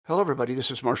Hello, everybody. This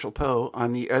is Marshall Poe.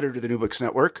 I'm the editor of the New Books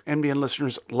Network. NBN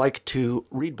listeners like to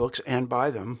read books and buy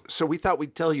them. So we thought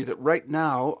we'd tell you that right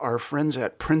now, our friends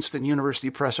at Princeton University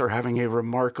Press are having a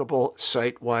remarkable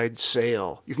site-wide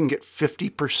sale. You can get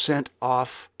 50%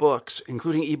 off books,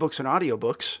 including ebooks and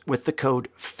audiobooks, with the code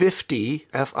 50,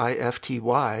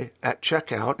 F-I-F-T-Y, at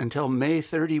checkout until May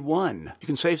 31. You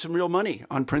can save some real money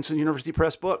on Princeton University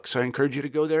Press books. I encourage you to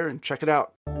go there and check it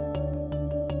out.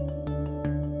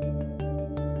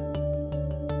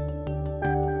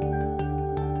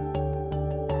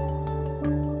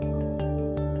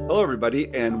 Hello, everybody,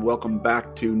 and welcome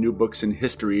back to New Books in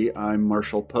History. I'm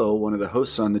Marshall Poe, one of the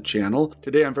hosts on the channel.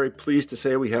 Today, I'm very pleased to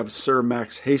say we have Sir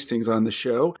Max Hastings on the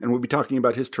show, and we'll be talking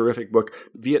about his terrific book,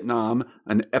 Vietnam,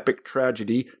 An Epic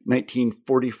Tragedy,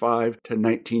 1945 to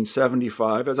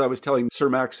 1975. As I was telling Sir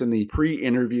Max in the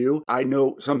pre-interview, I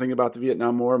know something about the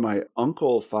Vietnam War. My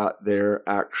uncle fought there,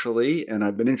 actually, and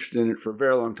I've been interested in it for a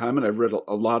very long time, and I've read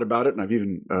a lot about it, and I've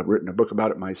even written a book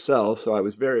about it myself, so I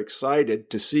was very excited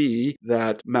to see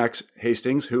that Max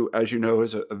Hastings, who, as you know,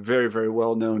 is a very, very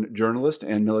well-known journalist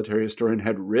and military historian,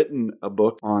 had written a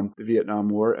book on the Vietnam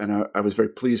War, and I was very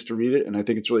pleased to read it, and I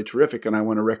think it's really terrific, and I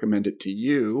want to recommend it to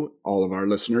you, all of our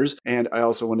listeners. And I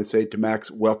also want to say to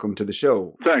Max, welcome to the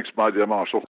show. Thanks, my dear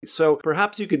Marshall. So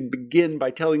perhaps you could begin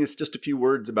by telling us just a few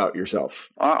words about yourself.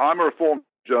 I'm a reformed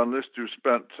journalist who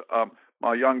spent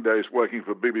my young days working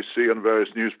for BBC and various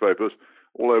newspapers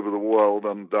all over the world,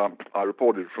 and I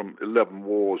reported from 11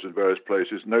 wars in various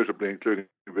places, notably including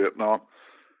Vietnam.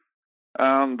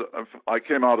 And I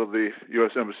came out of the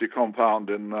U.S. Embassy compound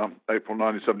in April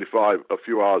 1975, a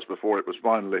few hours before it was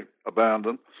finally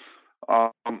abandoned.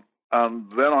 And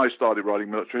then I started writing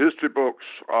military history books,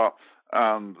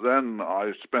 and then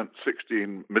I spent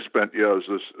 16 misspent years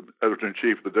as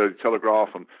editor-in-chief of the Daily Telegraph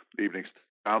and the Evening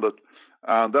Standard.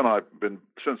 And then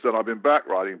since then I've been back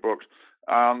writing books.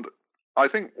 And I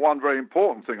think one very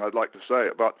important thing I'd like to say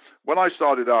about when I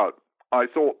started out, I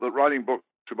thought that writing books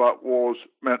about wars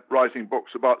meant writing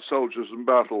books about soldiers and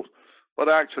battles. But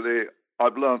actually,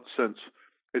 I've learned since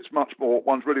it's much more,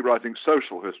 one's really writing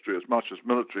social history as much as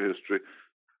military history.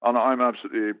 And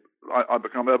I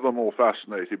become ever more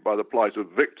fascinated by the plight of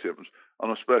victims,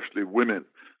 and especially women,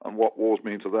 and what wars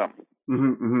mean to them.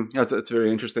 That's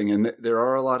very interesting. And there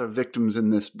are a lot of victims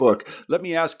in this book. Let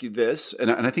me ask you this,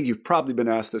 and I think you've probably been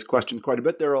asked this question quite a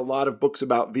bit. There are a lot of books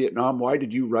about Vietnam. Why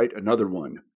did you write another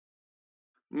one?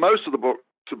 Most of the books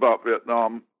about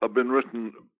Vietnam have been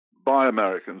written by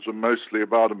Americans and mostly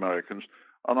about Americans.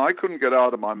 And I couldn't get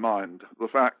out of my mind the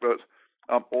fact that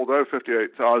although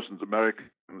 58,000 Americans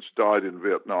died in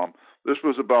Vietnam, this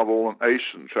was above all an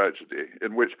Asian tragedy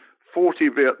in which 40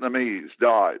 Vietnamese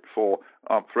died for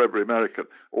every American,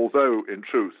 although in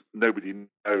truth nobody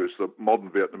knows. The modern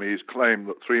Vietnamese claim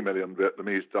that 3 million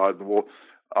Vietnamese died in the war.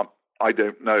 I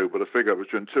don't know, but a figure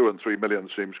between 2 and 3 million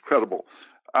seems credible.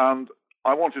 And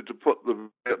I wanted to put the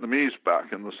Vietnamese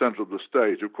back in the center of the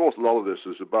stage. Of course, a lot of this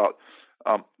is about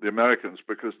the Americans,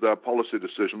 because their policy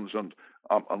decisions and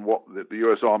what the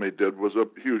U.S. Army did was a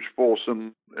huge force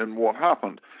in what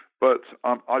happened. But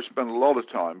I spent a lot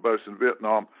of time, both in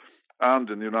Vietnam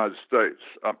and in the United States,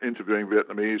 interviewing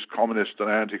Vietnamese, communist and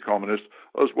anti-communist,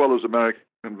 as well as American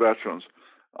veterans.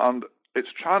 And it's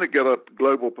trying to get a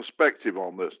global perspective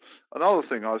on this. Another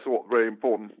thing I thought very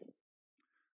important,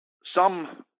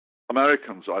 some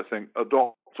Americans, I think,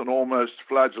 adopt an almost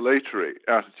flagellatory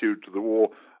attitude to the war.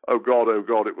 Oh God,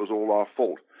 it was all our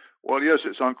fault. Well, yes,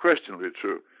 it's unquestionably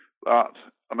true that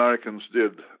Americans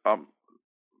did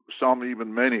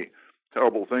many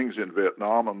terrible things in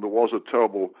Vietnam, and there was a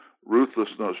terrible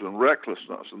ruthlessness and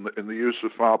recklessness in the use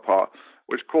of firepower,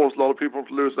 which caused a lot of people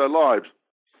to lose their lives.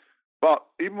 But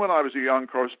even when I was a young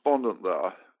correspondent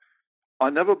there, I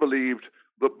never believed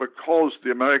that because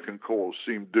the American cause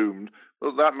seemed doomed,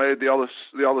 that made the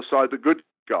other side the good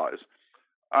guys.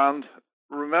 And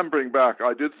remembering back,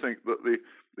 I did think that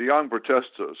the young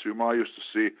protesters, whom I used to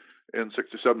see in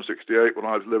 67, 68 when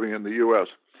I was living in the U.S.,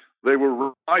 they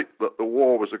were right that the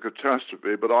war was a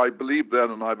catastrophe, but I believe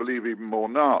then, and I believe even more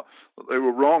now, that they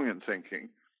were wrong in thinking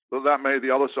that made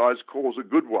the other side's cause a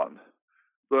good one,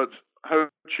 that Ho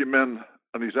Chi Minh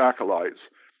and his acolytes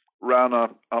ran a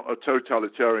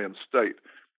totalitarian state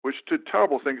which did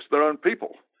terrible things to their own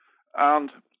people. And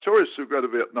tourists who go to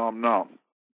Vietnam now,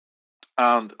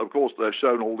 and of course they're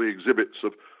shown all the exhibits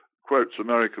of quotes,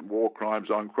 American war crimes,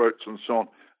 unquotes, and so on,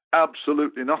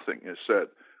 absolutely nothing is said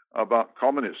about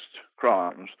communist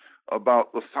crimes,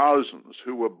 about the thousands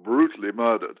who were brutally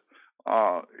murdered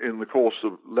in the course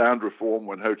of land reform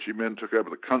when Ho Chi Minh took over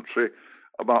the country,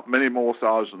 about many more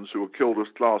thousands who were killed as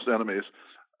class enemies.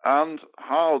 and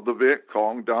how the Viet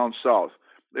Cong down south,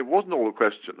 it wasn't all a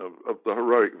question of the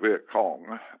heroic Viet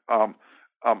Cong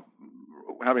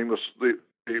having the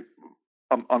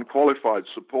unqualified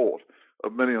support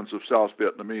of millions of South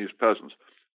Vietnamese peasants.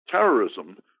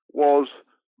 Terrorism was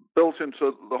built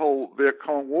into the whole Viet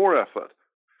Cong war effort.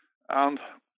 And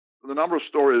the number of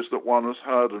stories that one has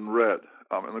heard and read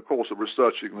in the course of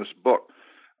researching this book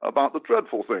about the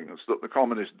dreadful things that the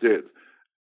communists did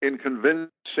in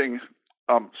convincing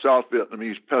South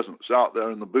Vietnamese peasants out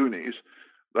there in the boonies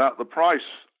that the price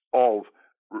of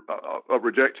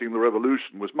rejecting the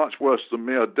revolution was much worse than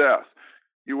mere death.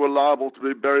 You were liable to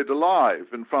be buried alive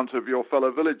in front of your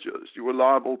fellow villagers. You were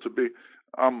liable to be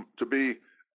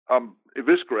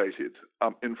eviscerated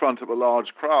in front of a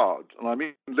large crowd, and I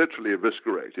mean literally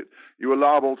eviscerated. You were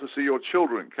liable to see your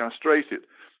children castrated.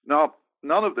 Now,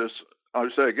 none of this, I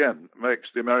would say again, makes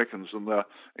the Americans and their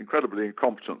incredibly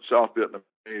incompetent South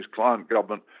Vietnamese client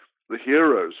government the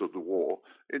heroes of the war.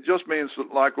 It just means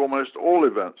that, like almost all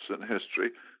events in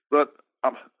history, that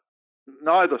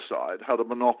neither side had a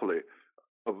monopoly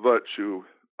of virtue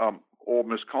or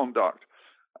misconduct.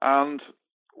 And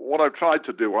what I've tried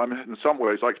to do, in some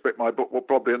ways, I expect my book will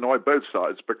probably annoy both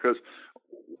sides, because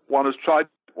I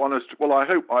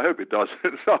hope it does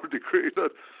in some degree,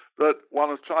 that one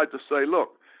has tried to say,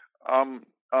 look,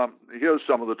 here's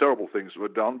some of the terrible things that were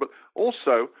done, but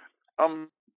also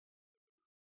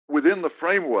within the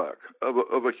framework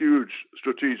of a huge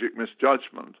strategic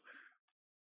misjudgment,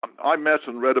 I met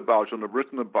and read about and have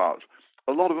written about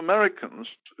a lot of Americans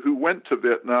who went to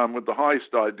Vietnam with the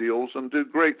highest ideals and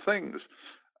did great things.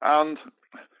 And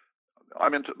I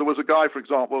mean, there was a guy, for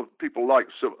example, people like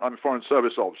foreign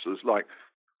service officers like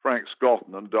Frank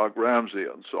Scotton and Doug Ramsey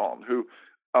and so on, who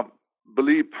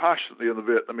believed passionately in the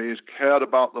Vietnamese, cared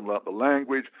about them, learned the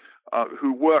language,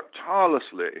 who worked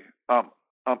tirelessly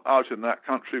out in that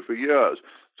country for years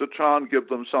to try and give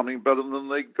them something better than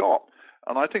they got.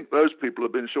 And I think those people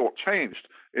have been shortchanged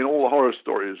in all the horror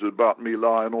stories about My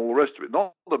Lai and all the rest of it.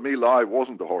 Not that My Lai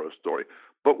wasn't a horror story,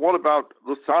 but what about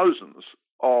the thousands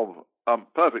of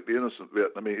perfectly innocent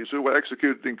Vietnamese who were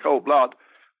executed in cold blood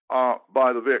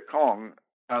by the Viet Cong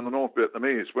and the North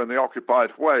Vietnamese when they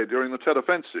occupied Hue during the Tet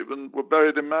Offensive and were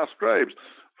buried in mass graves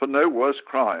for no worse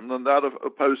crime than that of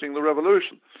opposing the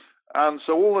revolution. And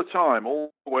so all the time,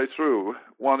 all the way through,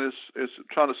 one is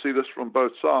trying to see this from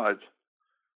both sides.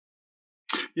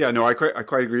 Yeah, no, I quite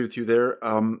agree with you there.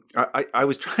 I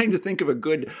was trying to think of a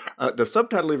good. The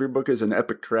subtitle of your book is An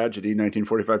Epic Tragedy,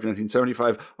 1945 to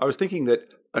 1975. I was thinking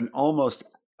that an almost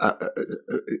a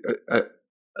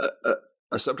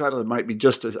subtitle that might be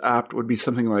just as apt would be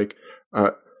something like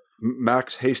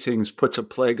Max Hastings puts a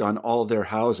plague on all their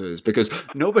houses, because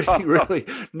nobody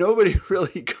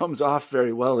really comes off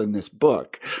very well in this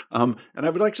book. And I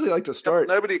would actually like to start.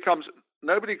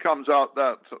 Nobody comes out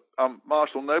that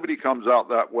Marshall. Nobody comes out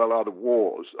that well out of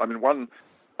wars. I mean,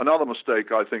 another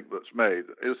mistake I think that's made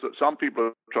is that some people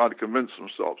are trying to convince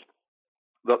themselves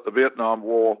that the Vietnam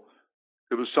War,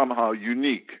 it was somehow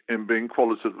unique in being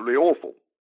qualitatively awful.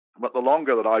 But the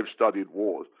longer that I've studied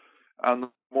wars, and the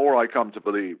more I come to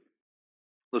believe,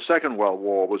 the Second World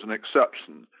War was an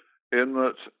exception in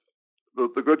that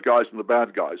the good guys and the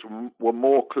bad guys were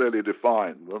more clearly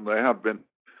defined than they have been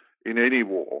in any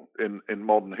war in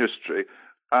modern history.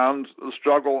 And the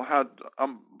struggle had a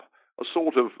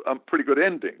sort of pretty good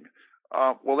ending.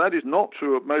 Well, that is not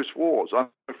true of most wars. I'm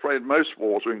afraid most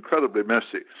wars are incredibly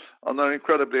messy and they're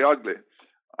incredibly ugly.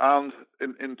 And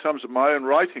in terms of my own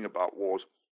writing about wars,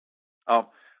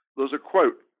 there's a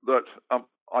quote that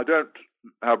I don't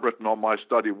have written on my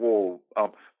study wall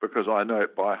because I know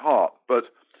it by heart. But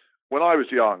when I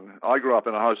was young, I grew up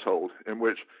in a household in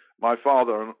which my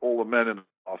father and all the men in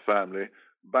our family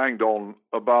banged on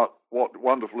about what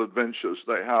wonderful adventures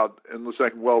they had in the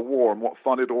Second World War and what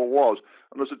fun it all was.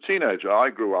 And as a teenager, I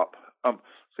grew up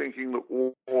thinking that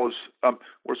wars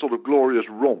were a sort of glorious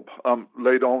romp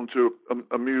laid on to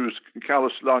amuse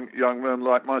callous young men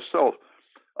like myself.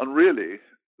 And really,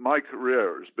 my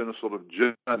career has been a sort of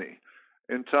journey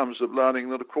in terms of learning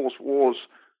that, of course, wars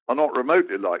are not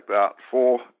remotely like that.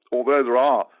 For although there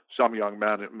are some young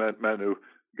men who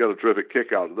get a terrific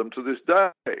kick out of them to this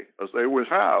day, as they always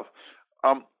have,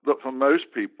 that for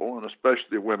most people, and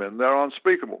especially women, they're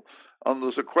unspeakable. And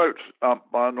there's a quote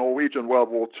by a Norwegian World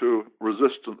War II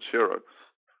resistance hero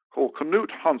called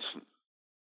Knut Hansen.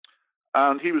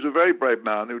 And he was a very brave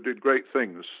man who did great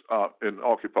things in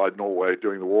occupied Norway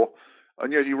during the war.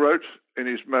 And yet he wrote in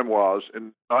his memoirs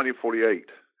in 1948,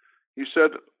 he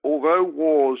said, although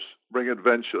wars bring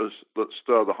adventures that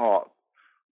stir the heart,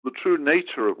 the true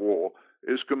nature of war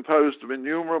is composed of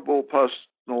innumerable personal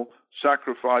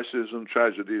sacrifices and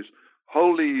tragedies,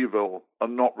 wholly evil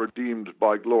and not redeemed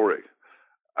by glory.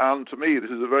 And to me,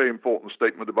 this is a very important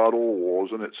statement about all wars,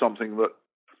 and it's something that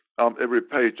every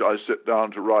page I sit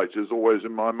down to write is always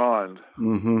in my mind.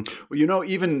 Mm-hmm. Well,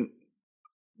 even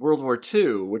World War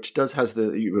II, which has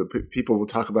people will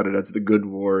talk about it as the good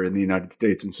war in the United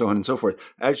States and so on and so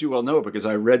forth. As you well know, because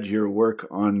I read your work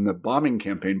on the bombing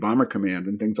campaign, Bomber Command,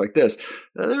 and things like this,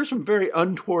 there are some very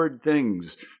untoward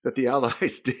things that the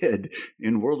Allies did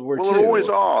in World War II. Well, there always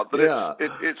are. But yeah.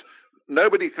 It's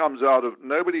nobody comes out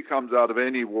of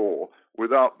any war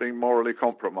without being morally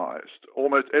compromised.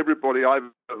 Almost everybody I've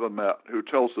ever met who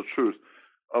tells the truth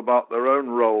about their own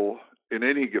role in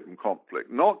any given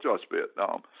conflict, not just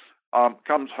Vietnam,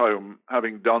 comes home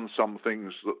having done some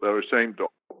things that they're ashamed of.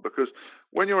 Because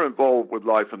when you're involved with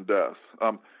life and death,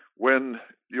 when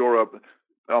you're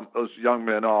as young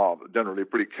men are, generally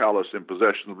pretty callous in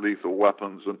possession of lethal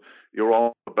weapons, and you're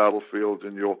on the battlefield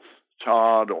and you're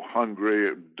tired or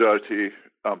hungry, dirty,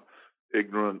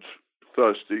 ignorant,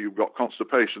 thirsty, you've got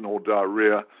constipation or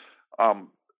diarrhea,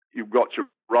 you've got your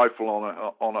rifle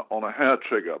on a hair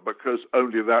trigger, because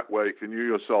only that way can you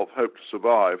yourself hope to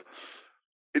survive.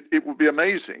 It would be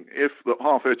amazing if the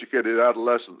half-educated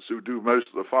adolescents who do most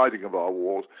of the fighting of our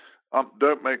wars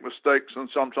don't make mistakes, and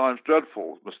sometimes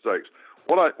dreadful mistakes.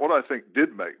 What I think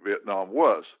did make Vietnam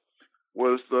worse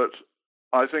was that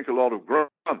I think a lot of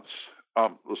grunts,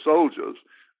 the soldiers,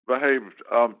 behaved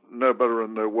no better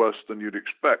and no worse than you'd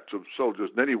expect of soldiers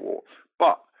in any war.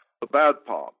 But the bad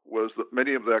part was that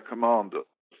many of their commanders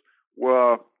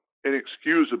were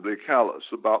inexcusably callous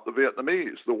about the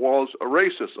Vietnamese. There was a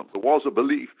racism. There was a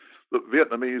belief that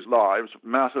Vietnamese lives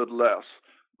mattered less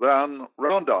than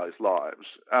Round Eye's lives.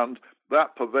 And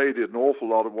that pervaded an awful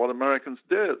lot of what Americans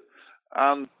did.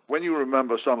 And when you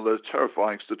remember some of those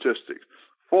terrifying statistics,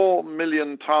 4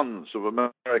 million tons of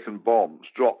American bombs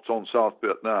dropped on South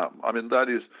Vietnam. I mean, that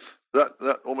is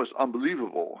almost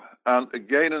unbelievable. And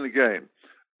again,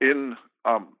 in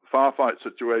firefight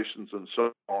situations and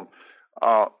so on,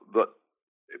 that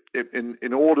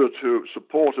in order to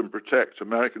support and protect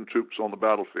American troops on the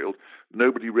battlefield,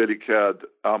 nobody really cared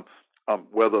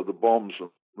whether the bombs and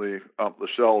the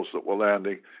shells that were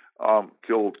landing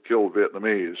killed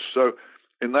Vietnamese. So,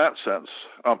 in that sense,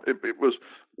 it was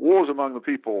wars among the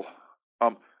people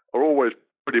are always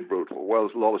pretty brutal. Well,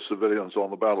 there's a lot of civilians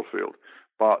on the battlefield.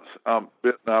 But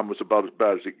Vietnam was about as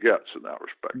bad as it gets in that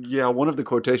respect. Yeah, one of the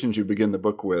quotations you begin the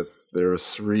book with, there are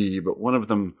three, but one of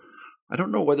them, I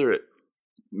don't know whether it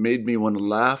made me want to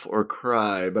laugh or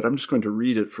cry, but I'm just going to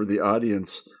read it for the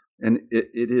audience. And it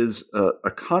is a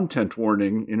content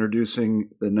warning introducing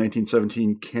the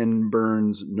 1917 Ken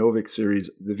Burns Novick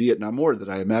series, The Vietnam War, that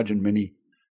I imagine many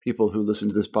people who listen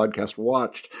to this podcast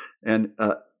watched. And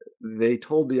they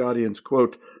told the audience,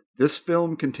 quote, "This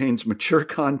film contains mature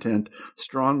content,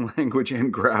 strong language,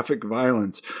 and graphic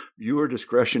violence. Viewer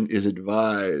discretion is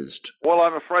advised." Well,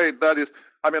 I'm afraid that is.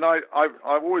 I mean, I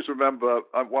always remember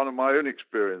one of my own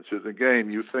experiences. Again,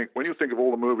 when you think of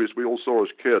all the movies we all saw as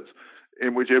kids,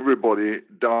 in which everybody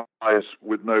dies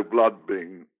with no blood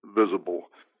being visible.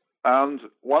 And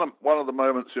one of the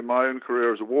moments in my own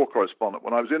career as a war correspondent,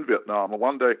 when I was in Vietnam, and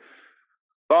one day,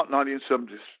 about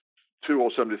 1972 or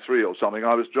 73 or something,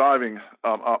 I was driving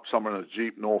up somewhere in a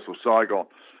Jeep north of Saigon,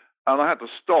 and I had to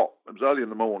stop. It was early in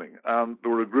the morning, and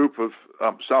there were a group of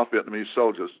South Vietnamese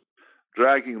soldiers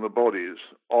dragging the bodies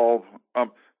of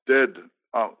dead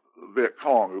Viet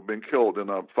Cong who'd been killed in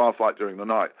a firefight during the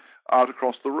night out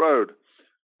across the road.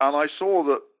 And I saw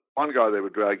that one guy they were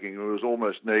dragging who was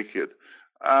almost naked,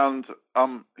 and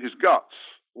his guts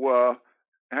were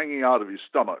hanging out of his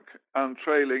stomach and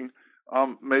trailing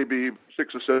maybe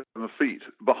 6 or 7 feet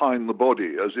behind the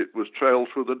body as it was trailed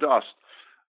through the dust.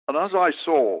 And as I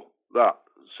saw that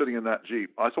sitting in that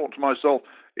Jeep, I thought to myself,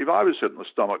 if I was hit in the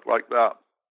stomach like that,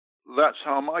 that's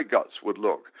how my guts would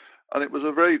look. And it was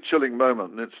a very chilling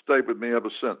moment, and it stayed with me ever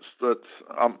since,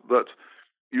 that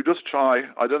you just try.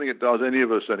 I don't think it does any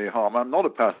of us any harm. I'm not a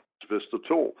pacifist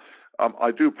at all.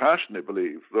 I do passionately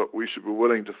believe that we should be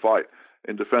willing to fight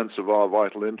in defense of our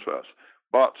vital interests.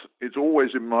 But it's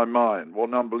always in my mind what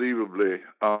an unbelievably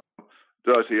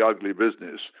dirty, ugly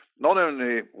business not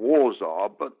only wars are,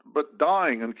 but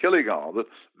dying and killing are. That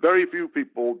very few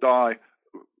people die,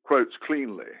 quotes,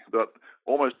 cleanly. That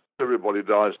almost everybody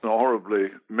dies in a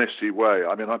horribly messy way.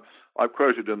 I mean, I've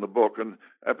quoted in the book an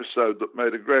episode that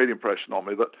made a great impression on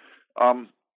me, that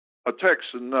a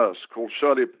Texan nurse called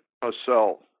Shirley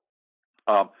Purcell,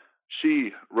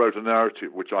 she wrote a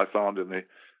narrative, which I found in the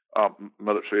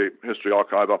military history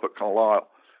archive up at Carlisle,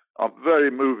 a very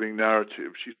moving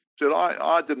narrative. She said,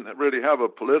 I didn't really have a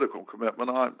political commitment.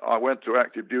 I went to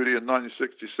active duty in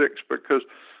 1966 because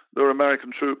there were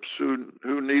American troops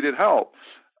who needed help.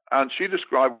 And she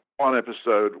described one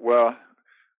episode where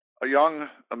a young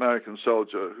American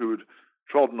soldier who'd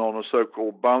trodden on a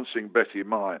so-called Bouncing Betty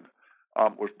mine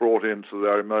was brought into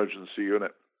their emergency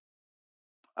unit.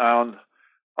 And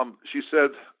she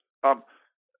said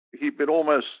he'd been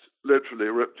almost literally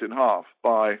ripped in half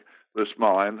by this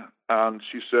mine. And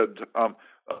she said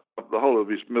the whole of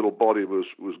his middle body was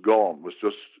gone, was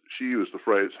just, she used the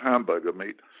phrase, hamburger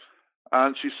meat.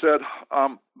 And she said,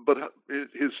 but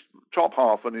his top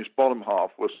half and his bottom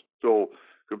half were still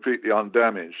completely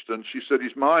undamaged. And she said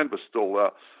his mind was still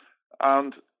there.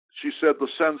 And she said the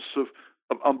sense of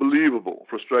unbelievable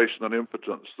frustration and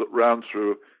impotence that ran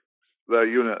through their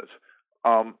unit,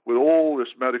 with all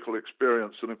this medical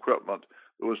experience and equipment,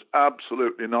 there was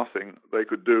absolutely nothing they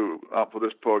could do for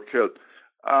this poor kid.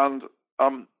 And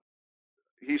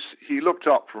he looked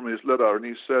up from his litter and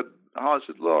he said, "How does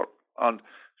it look?" And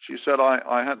she said,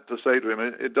 I had to say to him,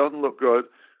 it doesn't look good,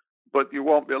 but you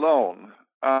won't be alone.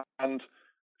 And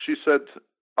she said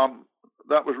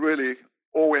that was really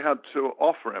all we had to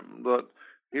offer him, that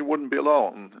he wouldn't be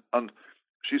alone. And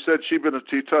she said she'd been a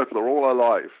teetotaler all her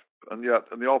life, and yet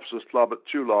in the officers' club at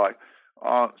Chulai,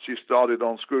 she started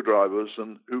on screwdrivers,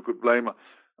 and who could blame her?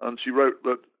 And she wrote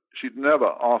that she'd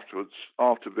never afterwards,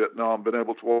 after Vietnam, been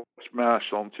able to watch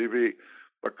MASH on TV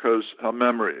because her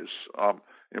memories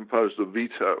imposed a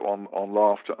veto on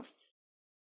laughter.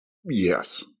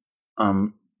 Yes.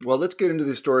 Well, let's get into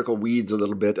the historical weeds a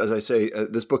little bit. As I say,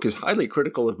 this book is highly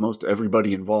critical of most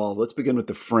everybody involved. Let's begin with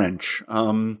the French.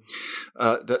 The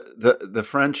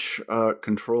French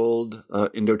controlled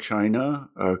Indochina,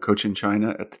 Cochin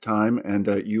China at the time, and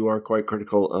you are quite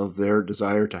critical of their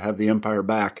desire to have the empire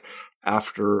back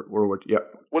after World War II. Yeah.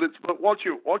 But what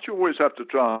you always have to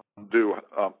try and do,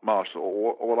 Marshall,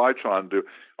 or what I try and do,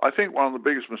 I think one of the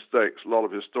biggest mistakes a lot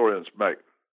of historians make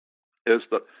is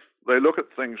that they look at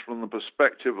things from the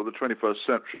perspective of the 21st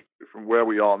century, from where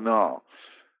we are now.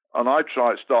 And I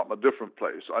try to start from a different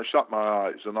place. I shut my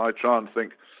eyes and I try and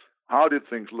think, how did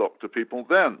things look to people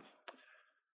then?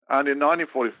 And in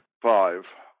 1945,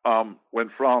 when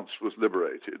France was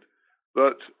liberated,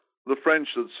 that the French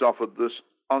had suffered this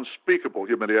unspeakable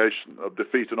humiliation of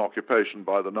defeat and occupation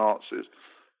by the Nazis.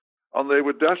 And they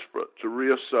were desperate to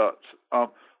reassert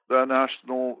their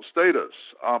national status.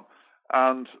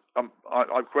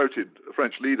 I've quoted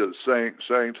French leaders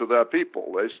saying to their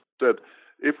people, they said,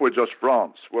 if we're just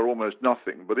France, we're almost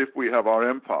nothing. But if we have our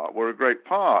empire, we're a great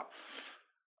power.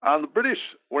 And the British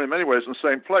were in many ways in the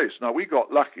same place. Now, we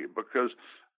got lucky because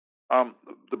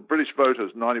the British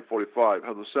voters in 1945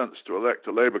 had the sense to elect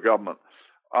a Labour government,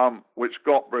 which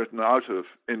got Britain out of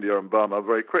India and Burma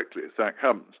very quickly, thank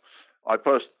heavens. I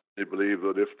personally believe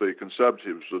that if the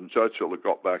Conservatives and Churchill had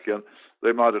got back in,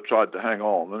 they might have tried to hang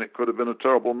on, and it could have been a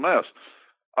terrible mess.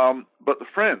 But the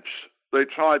French, they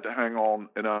tried to hang on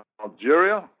in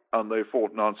Algeria, and they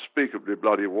fought an unspeakably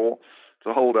bloody war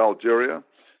to hold Algeria.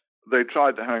 They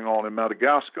tried to hang on in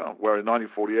Madagascar, where in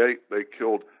 1948 they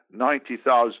killed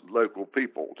 90,000 local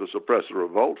people to suppress a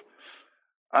revolt.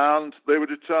 And they were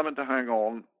determined to hang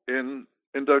on in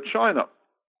Indochina.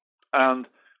 And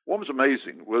what was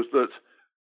amazing was that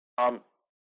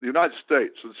the United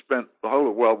States had spent the whole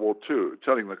of World War II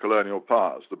telling the colonial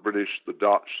powers, the British, the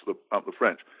Dutch, the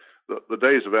French, that the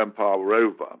days of empire were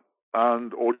over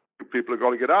and all people have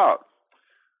got to get out.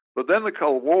 But then the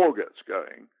Cold War gets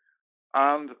going,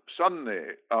 and suddenly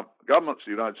governments of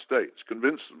the United States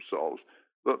convince themselves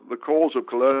that the cause of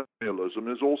colonialism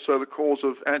is also the cause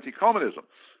of anti-communism.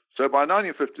 So by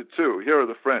 1952, here are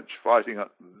the French fighting a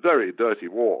very dirty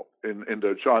war in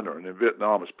Indochina and in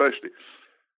Vietnam especially,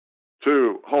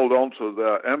 to hold on to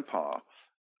their empire.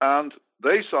 And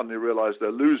they suddenly realize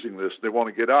they're losing this and they want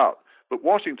to get out. But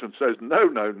Washington says, no,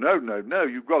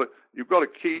 you've got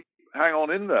to hang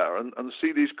on in there and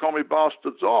see these commie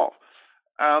bastards off.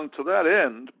 And to that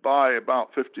end, by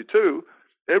about 52,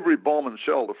 every bomb and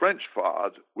shell the French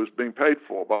fired was being paid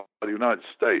for by the United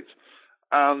States.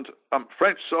 And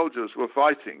French soldiers were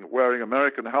fighting, wearing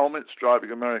American helmets,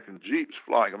 driving American jeeps,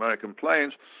 flying American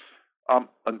planes,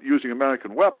 and using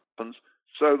American weapons,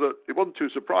 so that it wasn't too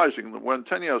surprising that when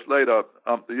 10 years later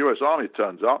the U.S. Army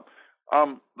turns up,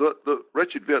 the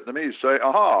wretched Vietnamese say,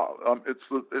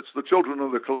 it's the children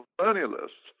of the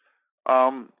colonialists.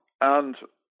 And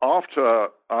after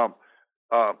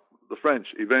the French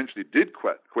eventually did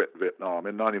quit Vietnam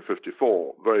in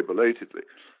 1954, very belatedly,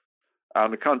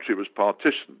 and the country was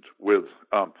partitioned with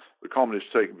the communists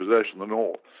taking possession of the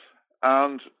North.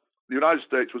 And the United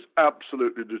States was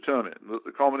absolutely determined that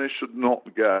the communists should not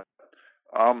get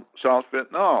South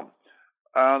Vietnam.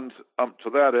 And to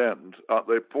that end,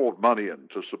 they poured money in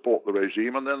to support the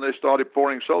regime, and then they started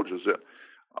pouring soldiers in.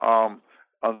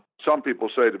 And some people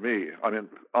say to me,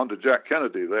 under Jack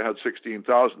Kennedy, they had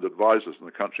 16,000 advisors in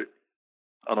the country.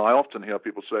 And I often hear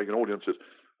people saying in audiences,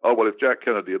 oh, well, if Jack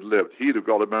Kennedy had lived, he'd have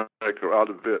got America out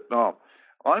of Vietnam.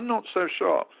 I'm not so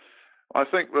sure. I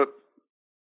think that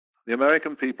the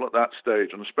American people at that stage,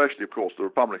 and especially, of course, the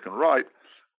Republican right,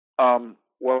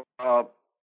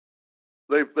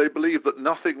 they believed that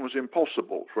nothing was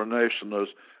impossible for a nation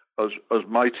as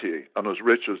mighty and as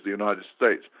rich as the United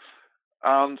States.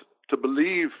 And to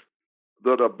believe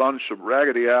that a bunch of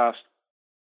raggedy-ass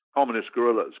communist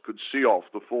guerrillas could see off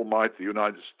the full might of the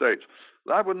United States,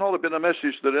 that would not have been a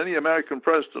message that any American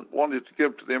president wanted to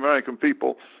give to the American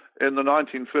people in the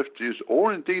 1950s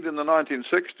or indeed in the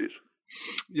 1960s.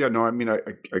 Yeah, no,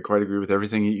 I quite agree with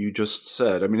everything you just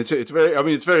said. It's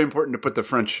very important to put the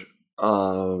French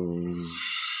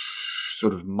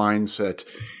sort of mindset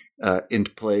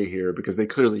into play here, because they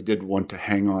clearly did want to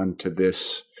hang on to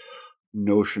this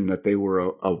notion that they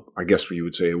were I guess you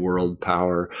would say a world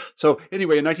power. So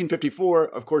anyway, in 1954,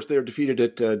 of course, they are defeated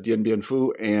at Dien Bien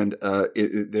Phu, and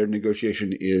their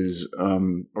negotiation is,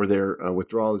 or their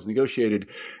withdrawal is negotiated.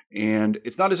 And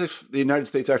it's not as if the United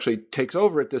States actually takes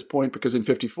over at this point, because in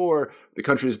 54, the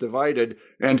country is divided.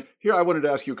 And here I wanted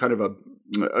to ask you kind of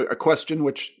a question,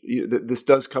 which this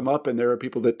does come up, and there are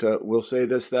people that will say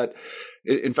this, that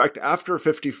in fact, after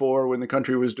 54, when the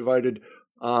country was divided,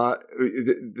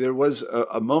 there was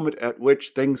a moment at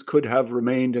which things could have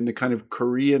remained in the kind of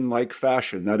Korean-like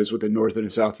fashion, that is within North and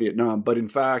South Vietnam. But in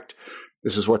fact,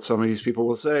 this is what some of these people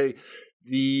will say,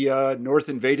 the North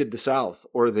invaded the South,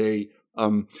 or they...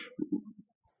 Well,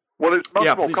 it's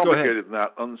much more complicated than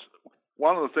that. And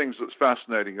one of the things that's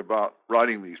fascinating about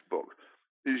writing these books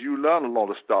is you learn a lot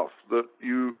of stuff that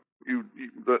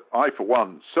that I, for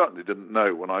one, certainly didn't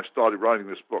know when I started writing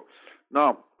this book.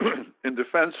 Now, in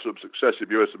defense of successive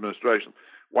U.S. administrations,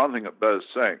 one thing that bears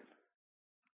saying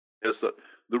is that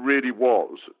there really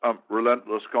was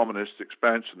relentless communist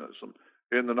expansionism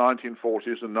in the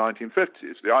 1940s and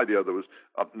 1950s. The idea there was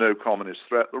no communist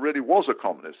threat, there really was a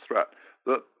communist threat.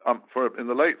 That in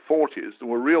the late 40s, there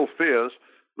were real fears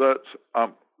that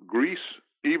Greece,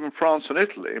 even France and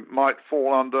Italy, might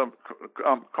fall under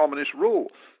communist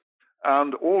rule.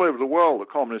 And all over the world, the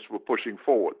communists were pushing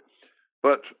forward.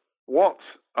 But what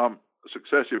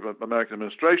successive American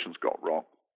administrations got wrong,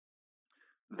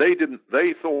 they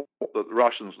thought that the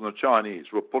Russians and the Chinese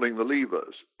were pulling the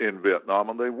levers in Vietnam,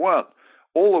 and they weren't.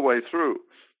 All the way through,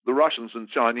 the Russians and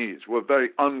Chinese were very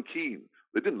unkeen.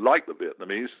 They didn't like the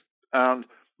Vietnamese, and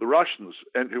the Russians,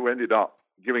 who ended up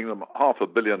giving them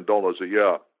 $500 million a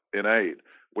year in aid,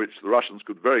 which the Russians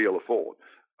could very ill afford,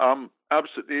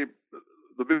 absolutely,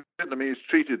 the Vietnamese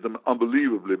treated them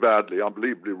unbelievably badly,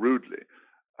 unbelievably rudely,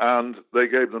 and they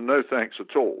gave them no thanks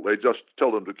at all. They just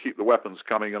told them to keep the weapons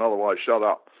coming and otherwise shut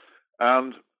up.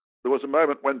 And there was a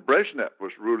moment when Brezhnev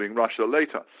was ruling Russia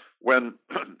later, when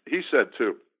he said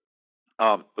to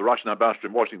the Russian ambassador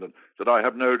in Washington that I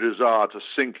have no desire to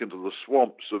sink into the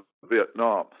swamps of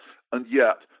Vietnam. And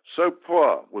yet, so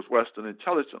poor was Western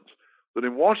intelligence that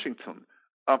in Washington,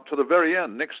 up to the very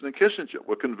end, Nixon and Kissinger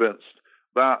were convinced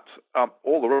that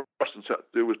all the Russians had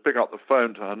to do was pick up the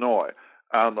phone to Hanoi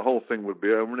and the whole thing would be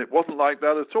over. And it wasn't like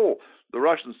that at all. The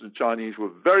Russians and Chinese were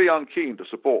very unkeen to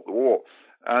support the war.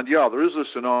 And yeah, there is a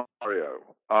scenario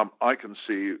I can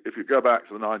see, if you go back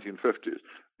to the 1950s,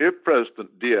 if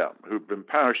President Diem, who'd been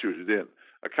parachuted in,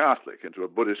 a Catholic, into a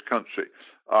Buddhist country,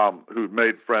 who'd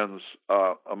made friends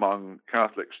among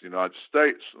Catholics in the United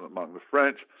States and among the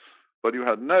French, but who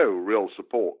had no real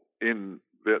support in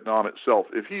Vietnam itself,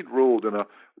 if he'd ruled in a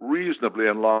reasonably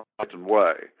enlightened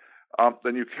way,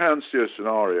 then you can see a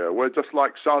scenario where, just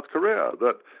like South Korea,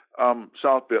 that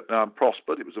South Vietnam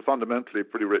prospered. It was a fundamentally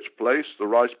pretty rich place, the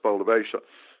Rice Bowl of Asia.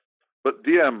 But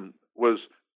Diem was,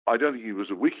 I don't think he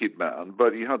was a wicked man,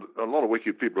 but he had a lot of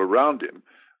wicked people around him.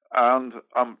 And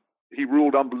he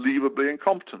ruled unbelievably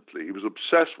incompetently. He was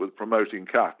obsessed with promoting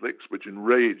Catholics, which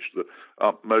enraged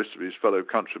most of his fellow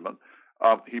countrymen.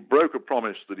 He broke a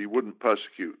promise that he wouldn't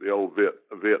persecute the old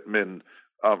Viet Minh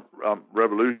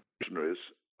revolutionaries.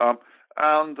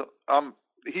 And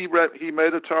he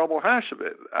made a terrible hash of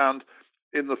it. And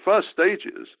in the first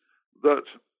stages, that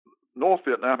North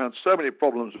Vietnam had so many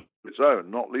problems of its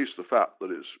own, not least the fact that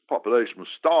its population was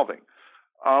starving,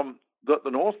 that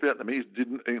the North Vietnamese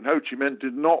in Ho Chi Minh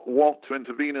did not want to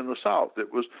intervene in the South.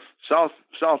 It was South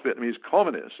Vietnamese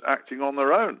communists acting on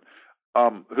their own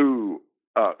who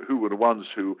were the ones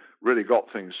who really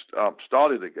got things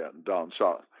started again down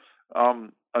south.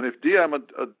 And if Diem had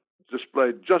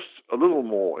displayed just a little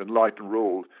more enlightened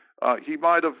rule, he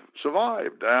might have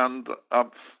survived, and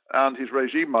his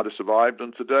regime might have survived,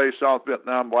 and today South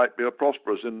Vietnam might be a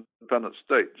prosperous independent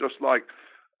state, just like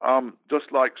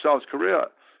South Korea.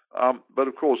 But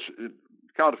of course,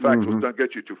 counterfactuals don't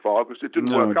get you too far because it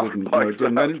didn't work out like it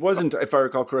didn't. that. And it wasn't, if I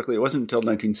recall correctly, it wasn't until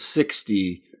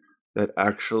 1960 that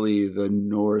actually the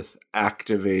North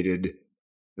activated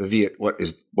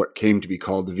what came to be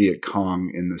called the Viet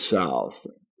Cong in the South.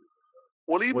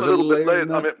 Well, even a little bit later.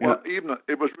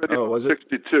 It was really about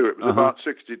 62. It was about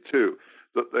 62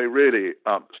 that they really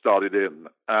started in.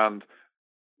 And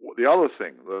the other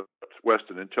thing that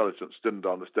Western intelligence didn't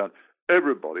understand,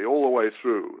 everybody all the way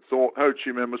through thought Ho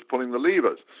Chi Minh was pulling the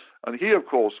levers. And he, of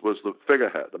course, was the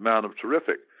figurehead, a man of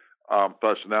terrific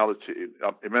personality,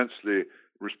 immensely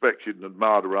respected and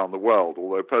admired around the world,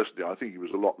 although personally I think he was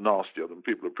a lot nastier than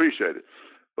people appreciated.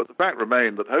 But the fact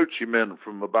remained that Ho Chi Minh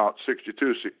from about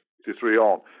 62, 63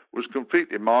 on was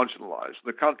completely marginalized.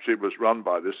 The country was run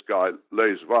by this guy,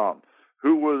 Le Duan,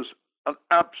 who was an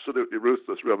absolutely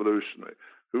ruthless revolutionary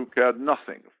who cared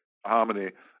nothing how many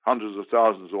hundreds of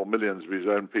thousands or millions of his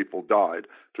own people died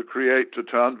to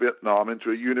turn Vietnam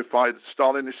into a unified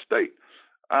Stalinist state.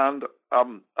 And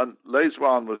Le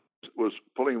Duan was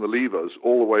pulling the levers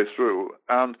all the way through,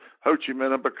 and Ho Chi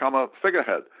Minh had become a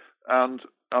figurehead. And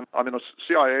a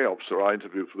CIA officer I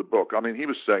interviewed for the book, he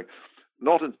was saying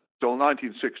not until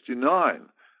 1969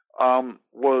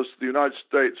 was the United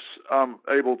States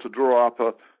able to draw up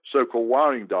a so-called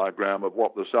wiring diagram of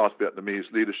what the North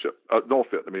Vietnamese leadership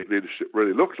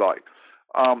really looked like,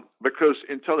 because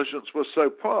intelligence was so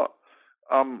poor.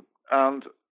 And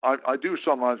I do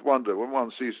sometimes wonder, when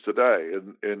one sees today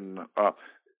in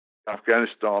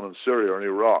Afghanistan and Syria and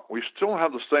Iraq, we still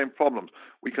have the same problems.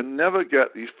 We can never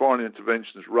get these foreign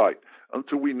interventions right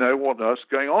until we know what on earth's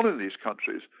going on in these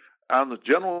countries. And the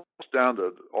general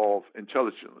standard of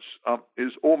intelligence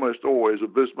is almost always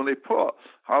abysmally poor,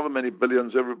 however many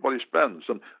billions everybody spends.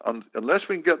 And unless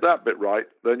we can get that bit right,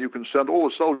 then you can send all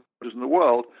the soldiers in the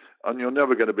world, and you're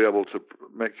never going to be able to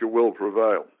make your will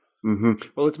prevail. Mm-hmm.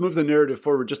 Well, let's move the narrative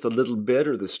forward just a little bit,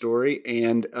 or the story.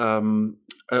 And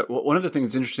one of the things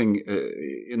that's interesting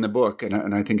in the book,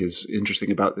 and I think is interesting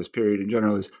about this period in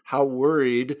general, is how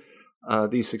worried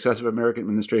these successive American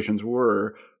administrations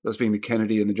were, those being the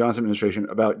Kennedy and the Johnson administration,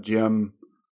 about Diem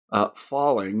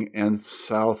falling and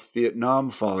South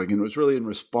Vietnam falling. And it was really in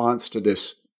response to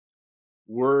this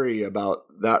worry about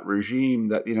that regime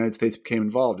that the United States became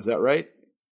involved. Is that right?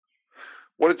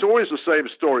 Well, it's always the same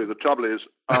story. The trouble is,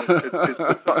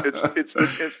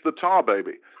 it's the tar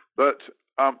baby. But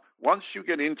once you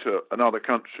get into another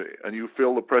country and you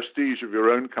feel the prestige of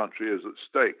your own country is at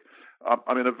stake,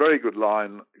 a very good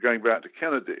line going back to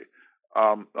Kennedy,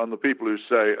 and the people who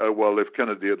say, oh, well, if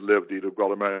Kennedy had lived, he'd have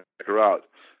got America out.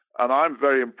 And I'm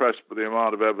very impressed with the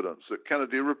amount of evidence that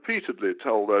Kennedy repeatedly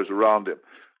told those around him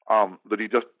that he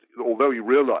just, although he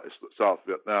realized that South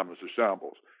Vietnam was a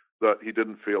shambles, that he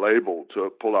didn't feel able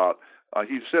to pull out.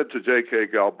 He said to J.K.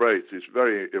 Galbraith, his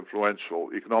very influential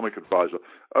economic advisor,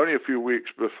 only a few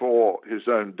weeks before his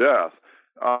own death,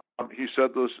 he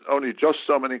said, there's only just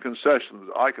so many concessions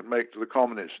I can make to the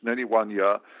communists in any 1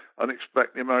 year and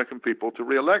expect the American people to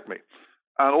re-elect me.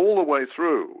 And all the way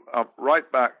through, right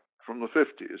back from the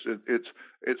 50s,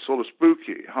 it's sort of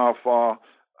spooky how far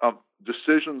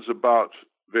decisions about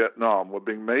Vietnam were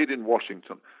being made in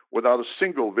Washington without a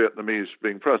single Vietnamese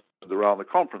being present around the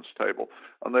conference table.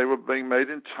 And they were being made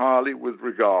entirely with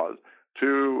regard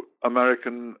to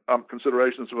American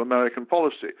considerations of American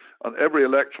policy. And every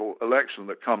election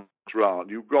that comes around,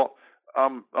 you've got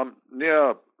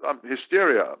near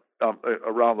hysteria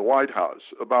around the White House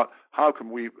about how can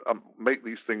we make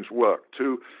these things work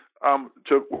to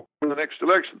win the next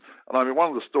election. And one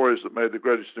of the stories that made the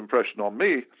greatest impression on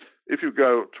me, if you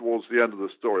go towards the end of the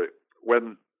story,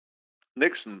 when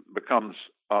Nixon becomes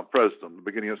president at the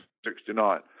beginning of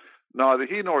 1969, neither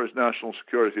he nor his national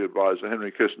security advisor,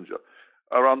 Henry Kissinger,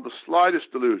 are under the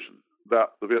slightest delusion that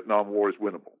the Vietnam War is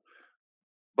winnable.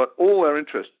 But all they're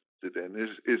interested in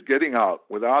is getting out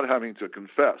without having to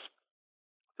confess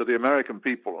to the American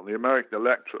people and the American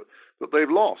electorate that they've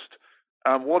lost.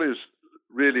 And what is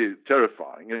really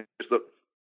terrifying is that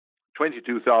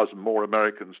 22,000 more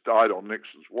Americans died on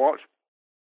Nixon's watch,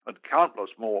 and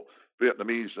countless more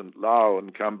Vietnamese and Lao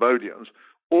and Cambodians,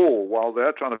 all while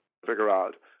they're trying to figure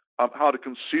out how to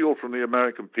conceal from the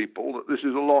American people that this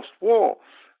is a lost war.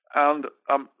 And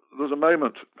there's a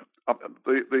moment,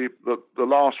 the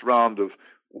last round of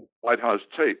White House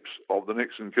tapes of the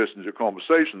Nixon-Kissinger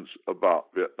conversations about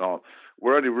Vietnam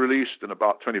were only released in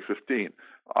about 2015,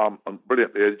 and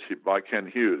brilliantly edited by Ken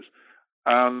Hughes.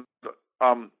 and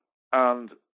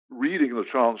reading the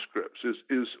transcripts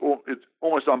it's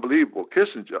almost unbelievable.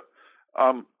 Kissinger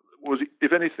was,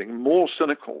 if anything, more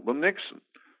cynical than Nixon.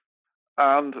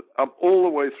 And all the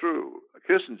way through,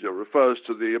 Kissinger refers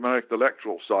to the American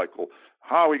electoral cycle.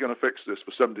 How are we going to fix this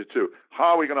for 72?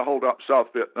 How are we going to hold up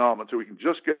South Vietnam until we can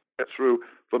just get through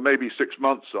for maybe 6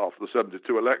 months after the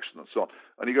 72 election and so on?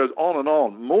 And he goes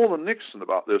on, more than Nixon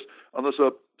about this. And there's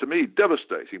a, to me,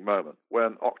 devastating moment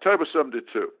when October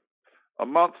 72, a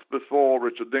month before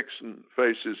Richard Nixon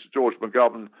faces George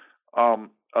McGovern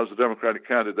as a Democratic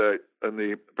candidate in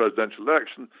the presidential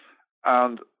election,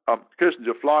 and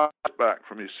Kissinger flies back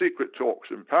from his secret talks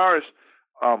in Paris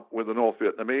with the North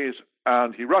Vietnamese,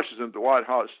 and he rushes into the White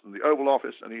House in the Oval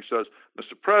Office, and he says,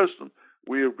 "Mr. President,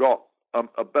 we have got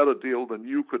a better deal than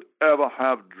you could ever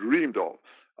have dreamed of."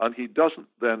 And he doesn't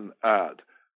then add,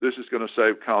 "This is going to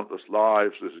save countless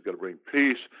lives, this is going to bring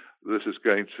peace, this is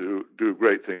going to do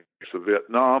great things for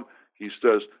Vietnam." He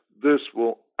says, "This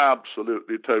will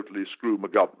absolutely, totally screw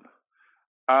McGovern."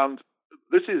 And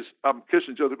this is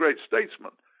Kissinger, the great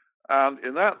statesman. And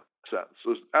in that sense,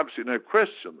 there's absolutely no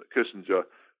question that Kissinger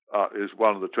is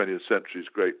one of the 20th century's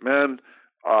great men,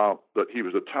 that he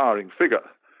was a towering figure,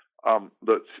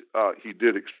 that he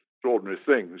did extraordinary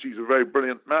things. He's a very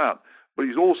brilliant man, but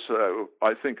he's also,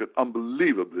 I think, an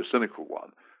unbelievably cynical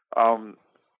one.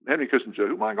 Henry Kissinger,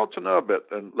 whom I got to know a bit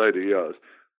in later years,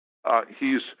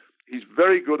 he's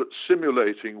very good at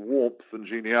simulating warmth and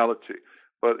geniality,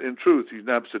 but in truth, he's an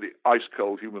absolutely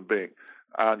ice-cold human being.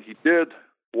 And he did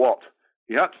what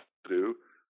he had to do.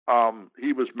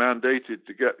 He was mandated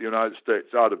to get the United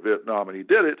States out of Vietnam, and he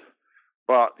did it,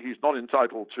 but he's not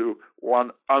entitled to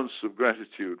 1 ounce of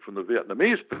gratitude from the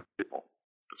Vietnamese people.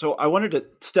 So I wanted to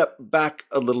step back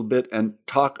a little bit and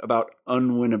talk about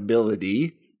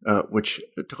unwinnability, which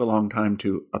took a long time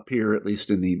to appear, at least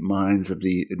in the minds of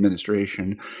the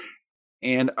administration.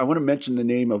 And I want to mention the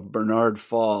name of Bernard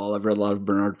Fall. I've read a lot of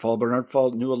Bernard Fall. Bernard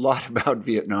Fall knew a lot about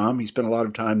Vietnam. He spent a lot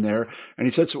of time there. And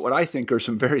he said what I think are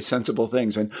some very sensible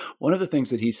things. And one of the things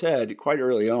that he said quite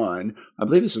early on, I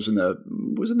believe this was in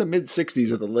the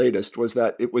mid-'60s at the latest, was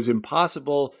that it was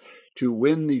impossible to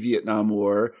win the Vietnam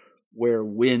War where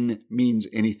win means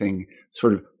anything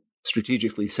sort of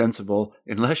strategically sensible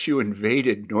unless you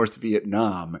invaded North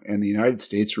Vietnam. And the United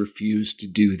States refused to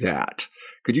do that.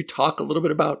 Could you talk a little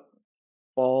bit about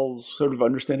Fall's sort of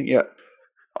understanding? Yeah,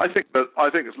 I think there's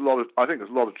a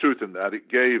lot of truth in that. It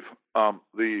gave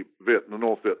the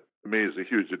North Vietnamese a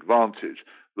huge advantage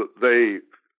that they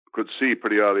could see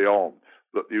pretty early on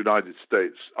that the United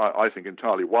States, I think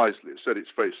entirely wisely, set its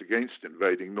face against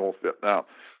invading North Vietnam,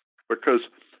 because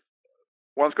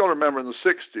one's got to remember in the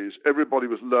 60s everybody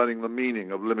was learning the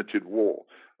meaning of limited war,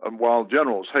 and while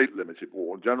generals hate limited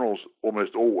war, generals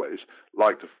almost always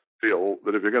like to feel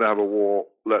that if you're going to have a war,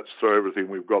 let's throw everything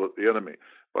we've got at the enemy.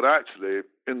 But actually,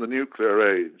 in the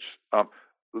nuclear age,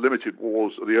 limited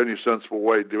wars are the only sensible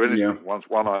way to do anything once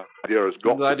one idea has got to be.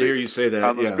 I'm glad to hear you say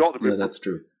that. And that's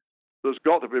true. There's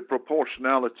got to be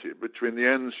proportionality between the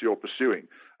ends you're pursuing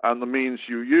and the means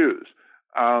you use.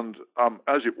 And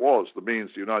as it was, the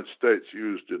means the United States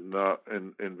used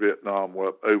in Vietnam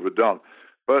were overdone.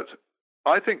 But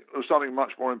I think there's something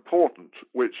much more important,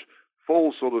 which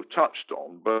Fall sort of touched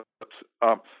on, but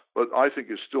I think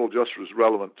is still just as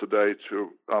relevant today to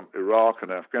Iraq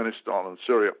and Afghanistan and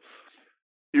Syria.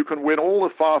 You can win all the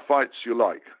firefights you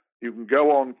like. You can go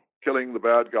on killing the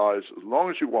bad guys as long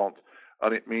as you want,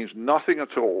 and it means nothing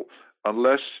at all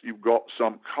unless you've got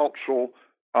some cultural,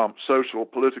 social,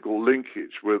 political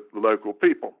linkage with the local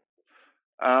people.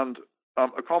 And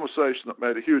a conversation that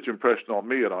made a huge impression on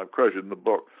me, and I've quoted in the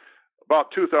book,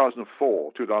 about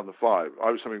 2004, 2005,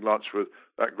 I was having lunch with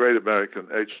that great American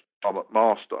H. Tom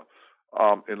McMaster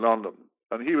in London,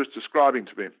 and he was describing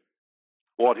to me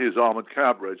what his armored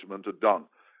cab regiment had done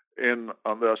in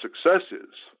their successes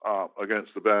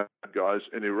against the bad guys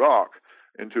in Iraq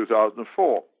in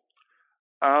 2004.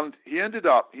 And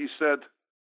he said,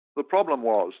 the problem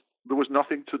was there was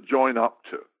nothing to join up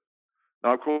to.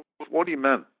 Now, of course, what he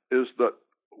meant is that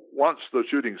once the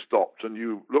shooting stopped and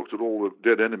you looked at all the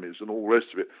dead enemies and all the rest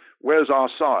of it, where's our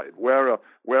side? Where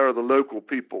are the local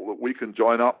people that we can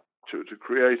join up to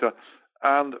create a...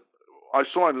 And I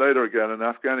saw him later again in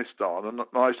Afghanistan, and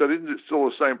I said, isn't it still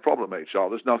the same problem, HR?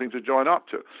 There's nothing to join up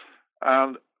to.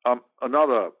 And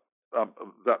that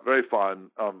very fine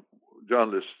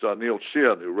journalist, Neil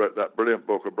Sheehan, who wrote that brilliant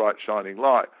book, A Bright Shining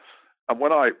Light, and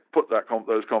when I put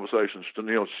those conversations to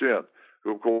Neil Sheehan,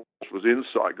 who, of course, was in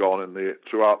Saigon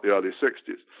throughout the early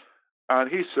 60s. And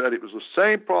he said it was the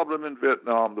same problem in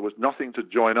Vietnam. There was nothing to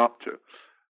join up to.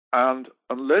 And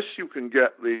unless you can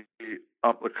get the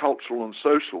the cultural and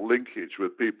social linkage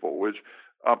with people, which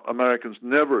Americans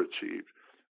never achieved.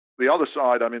 The other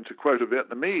side, to quote a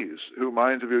Vietnamese whom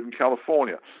I interviewed in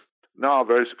California, now a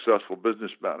very successful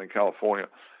businessman in California.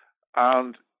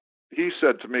 And he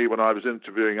said to me when I was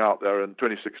interviewing out there in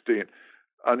 2016,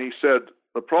 and he said,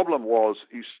 the problem was,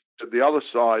 he said, the other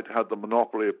side had the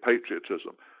monopoly of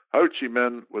patriotism. Ho Chi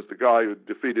Minh was the guy who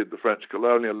defeated the French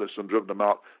colonialists and driven them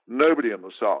out. Nobody in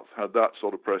the South had that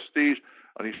sort of prestige.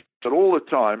 And he said all the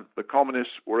time the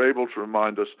communists were able to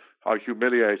remind us how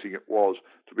humiliating it was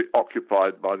to be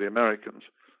occupied by the Americans.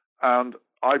 And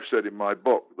I've said in my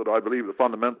book that I believe the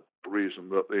fundamental reason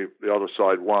that the other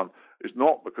side won is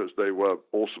not because they were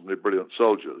awesomely brilliant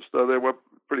soldiers, though they were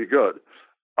pretty good.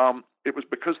 It was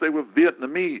because they were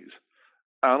Vietnamese.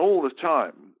 And all the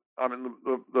time,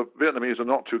 the Vietnamese are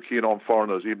not too keen on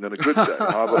foreigners, even in a good day,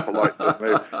 however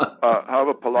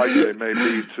polite they may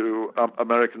be to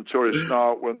American tourists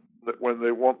now when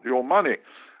they want your money.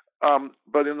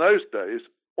 But in those days,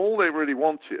 all they really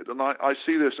wanted, and I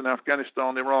see this in Afghanistan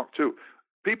and Iraq too,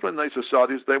 people in these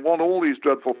societies, they want all these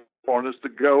dreadful foreigners to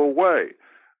go away.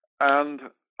 And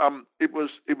it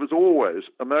was always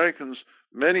Americans.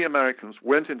 Many Americans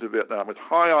went into Vietnam with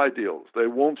high ideals. They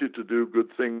wanted to do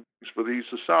good things for these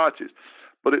societies.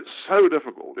 But it's so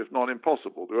difficult, if not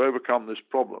impossible, to overcome this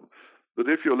problem that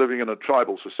if you're living in a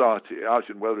tribal society, out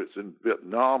in whether it's in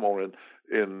Vietnam or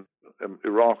in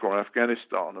Iraq or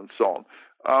Afghanistan and so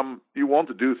on, you want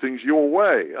to do things your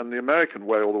way, and the American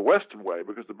way or the Western way,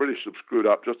 because the British have screwed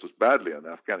up just as badly in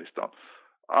Afghanistan.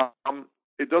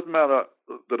 It doesn't matter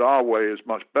that our way is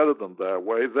much better than their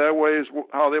way. Their way is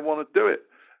how they want to do it.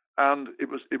 And it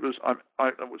was. I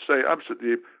would say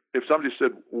absolutely. If somebody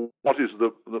said, "What is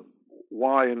the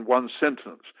why in one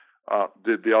sentence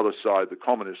did the other side, the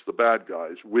communists, the bad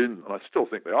guys, win?" And I still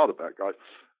think they are the bad guys.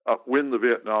 Win the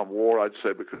Vietnam War? I'd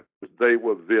say because they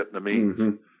were Vietnamese.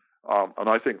 Mm-hmm. And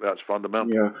I think that's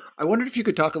fundamental. Yeah. I wondered if you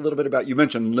could talk a little bit about. You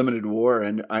mentioned limited war,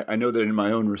 and I know that in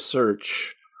my own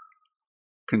research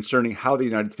concerning how the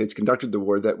United States conducted the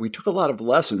war, that we took a lot of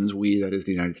lessons, that is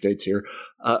the United States here,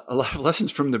 a lot of lessons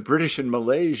from the British in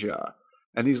Malaysia.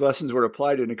 And these lessons were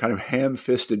applied in a kind of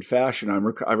ham-fisted fashion.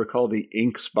 I recall the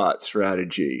ink spot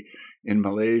strategy in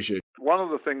Malaysia. One of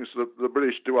the things that the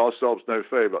British do ourselves no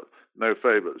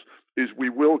favors, is we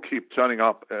will keep turning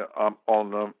up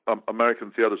on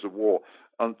American theaters of war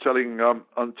and telling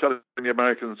the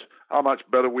Americans how much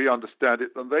better we understand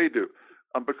it than they do.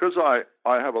 And because I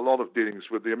have a lot of dealings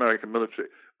with the American military,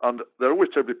 and they're always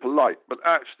terribly polite, but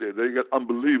actually they get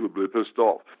unbelievably pissed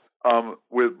off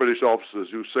with British officers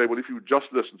who say, well, if you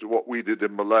just listen to what we did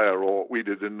in Malaya or what we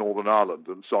did in Northern Ireland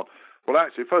and so on. Well,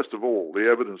 actually, first of all, the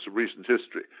evidence of recent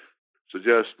history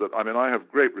suggests that, I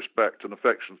have great respect and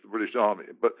affection for the British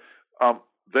Army, but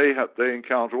they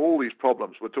encounter all these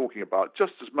problems we're talking about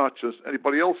just as much as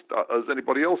anybody else does.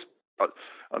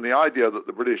 And the idea that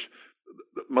the British,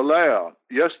 Malaya,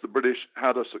 yes, the British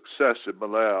had a success in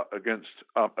Malaya against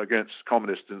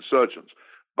communist insurgents,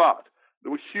 but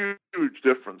there were huge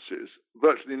differences.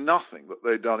 Virtually nothing that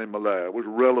they'd done in Malaya was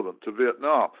relevant to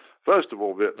Vietnam. First of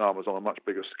all, Vietnam was on a much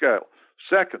bigger scale.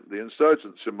 Second, the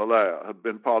insurgents in Malaya had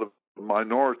been part of a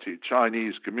minority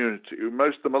Chinese community who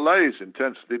most of the Malays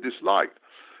intensely disliked.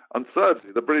 And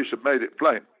thirdly, the British had made it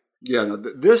plain. Yeah, no,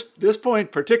 this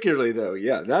point particularly, though,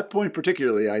 that point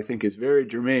particularly, I think is very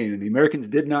germane, and the Americans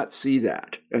did not see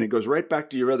that. And it goes right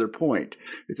back to your other point,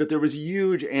 is that there was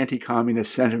huge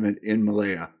anti-communist sentiment in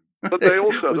Malaya. But they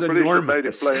also, the British had made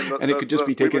it plain that, and it could just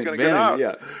be taken advantage of.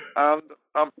 Yeah.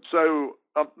 And so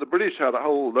the British had a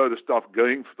whole load of stuff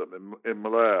going for them in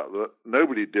Malaya that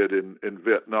nobody did in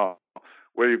Vietnam,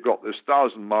 where you've got this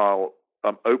 1,000-mile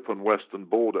open western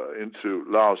border into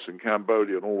Laos and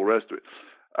Cambodia and all the rest of it.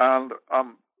 And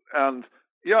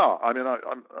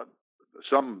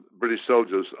some British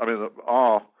soldiers,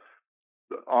 our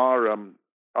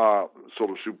sort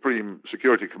of supreme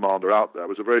security commander out there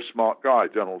was a very smart guy,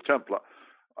 General Templer.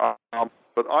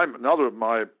 But another of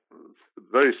my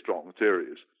very strong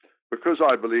theories, because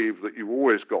I believe that you've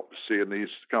always got to see in these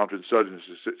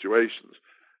counterinsurgency situations,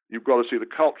 you've got to see the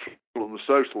cultural and the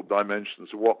social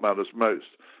dimensions of what matters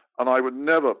most. And I would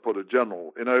never put a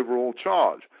general in overall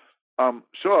charge.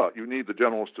 Sure, you need the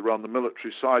generals to run the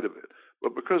military side of it,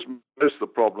 but because most of the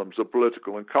problems are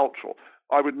political and cultural,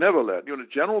 I would never let,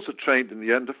 generals are trained in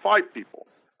the end to fight people.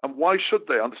 And why should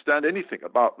they understand anything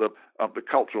about the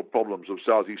cultural problems of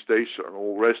Southeast Asia and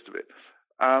all the rest of it?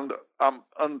 And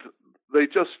they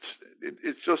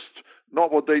it's just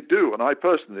not what they do. And I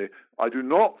personally do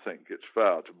not think it's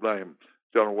fair to blame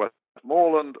General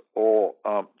Westmoreland or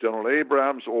General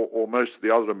Abrams or most of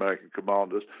the other American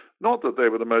commanders. Not that they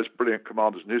were the most brilliant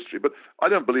commanders in history, but I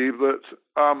don't believe that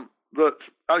that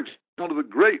Alexander the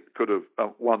Great could have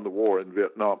won the war in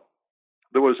Vietnam.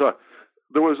 There was a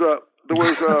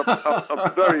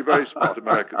very, very smart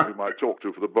American whom I talked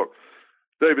to for the book,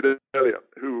 David Elliott,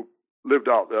 who lived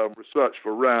out there and researched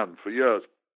for RAND for years.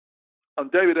 And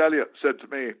David Elliott said to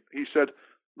me, he said,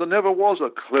 there never was a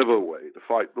clever way to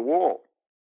fight the war.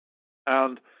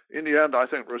 And in the end, I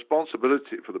think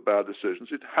responsibility for the bad decisions,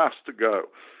 it has to go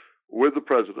with the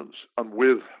presidents and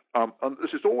with, and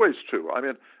this is always true. I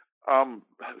mean,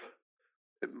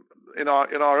 in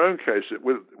our own case,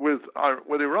 with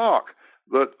Iraq,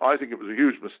 that I think it was a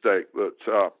huge mistake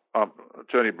that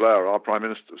Tony Blair, our Prime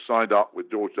Minister, signed up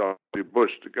with George W.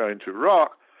 Bush to go into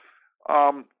Iraq.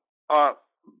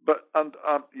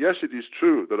 Yes, it is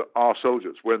true that our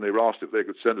soldiers, when they were asked if they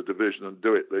could send a division and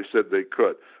do it, they said they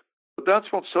could. But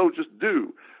that's what soldiers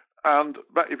do. And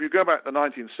if you go back to the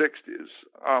 1960s,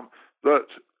 that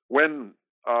when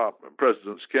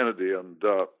Presidents Kennedy and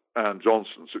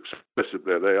Johnson succeeded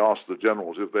there, they asked the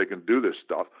generals if they can do this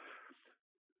stuff.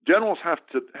 Generals have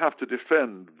to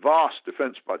defend vast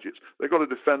defense budgets. They've got to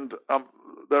defend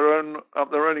their own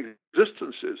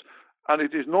existences. And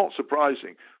it is not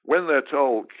surprising when they're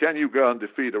told, can you go and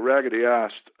defeat a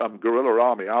raggedy-assed guerrilla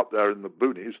army out there in the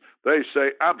boonies? They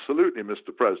say, absolutely,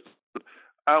 Mr. President.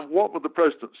 And what would the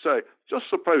president say? Just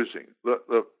supposing that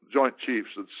the Joint Chiefs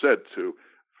had said to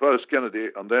first Kennedy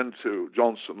and then to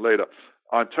Johnson later,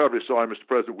 I'm terribly sorry, Mr.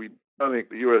 President, we don't think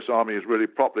the U.S. Army is really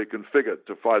properly configured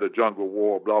to fight a jungle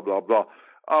war, blah, blah, blah.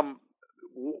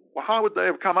 How would they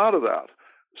have come out of that?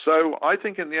 So I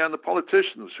think in the end, the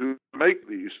politicians who make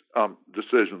these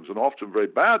decisions, and often very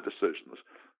bad decisions,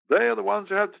 they are the ones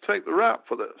who have to take the rap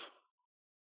for this.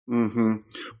 Mm-hmm.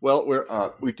 Well,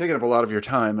 we've taken up a lot of your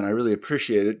time, and I really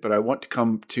appreciate it, but I want to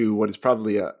come to what is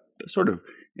probably a sort of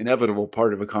inevitable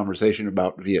part of a conversation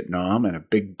about Vietnam, and a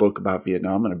big book about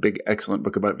Vietnam, and a big, excellent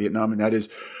book about Vietnam, and that is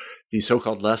the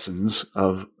so-called lessons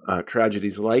of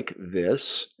tragedies like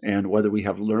this, and whether we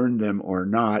have learned them or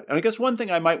not. And I guess one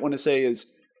thing I might want to say is,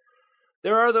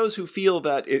 there are those who feel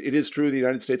that it is true the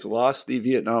United States lost the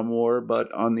Vietnam War,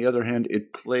 but on the other hand,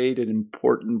 it played an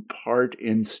important part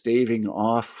in staving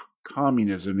off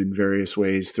communism in various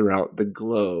ways throughout the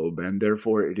globe, and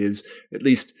therefore it is at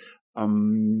least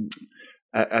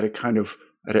at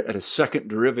a second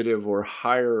derivative or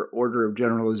higher order of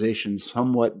generalization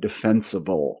somewhat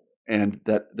defensible. And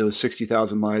that those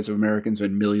 60,000 lives of Americans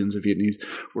and millions of Vietnamese,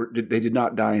 they did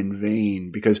not die in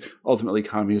vain, because ultimately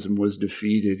communism was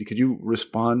defeated. Could you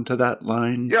respond to that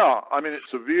line? Yeah, I mean,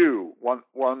 it's a view. What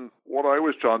I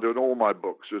always try and do in all my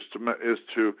books is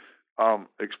to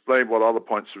explain what other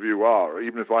points of view are,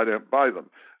 even if I don't buy them.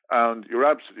 And you're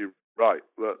absolutely right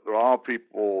that there are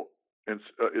people in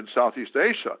Southeast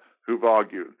Asia who've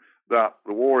argued that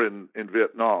the war in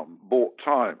Vietnam bought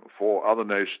time for other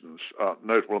nations,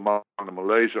 notable among them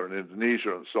Malaysia and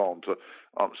Indonesia and so on, to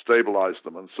stabilize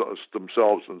them and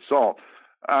themselves and so on.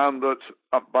 And that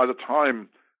by the time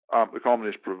the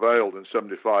communists prevailed in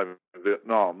 1975 in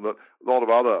Vietnam, that a lot of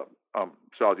other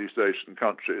Southeast Asian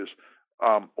countries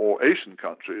or Asian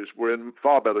countries were in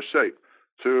far better shape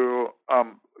to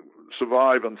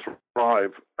survive and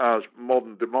thrive as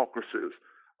modern democracies.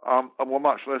 And were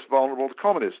much less vulnerable to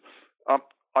communists.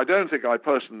 I don't think I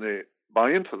personally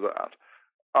buy into that.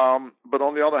 But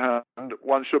on the other hand,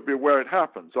 one should be aware it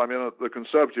happens. I mean, the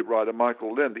conservative writer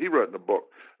Michael Lind, he wrote in a book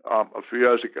a few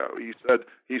years ago.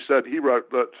 He said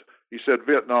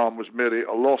Vietnam was merely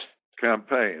a lost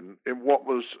campaign in what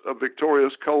was a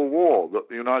victorious Cold War that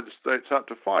the United States had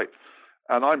to fight.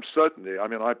 And I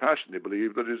passionately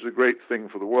believe that it is a great thing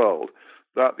for the world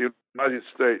that the United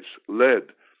States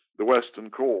led the Western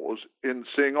cause in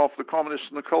seeing off the communists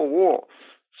in the Cold War.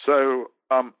 So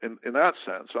in that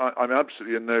sense, I'm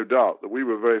absolutely in no doubt that we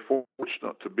were very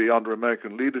fortunate to be under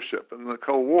American leadership in the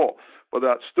Cold War. But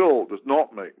that still does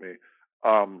not make me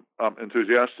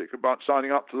enthusiastic about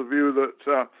signing up to the view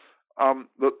that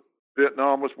that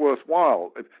Vietnam was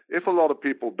worthwhile. If a lot of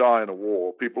people die in a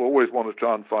war, people always want to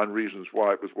try and find reasons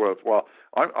why it was worthwhile.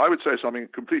 I would say something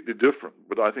completely different,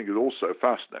 but I think is also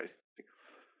fascinating.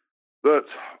 That,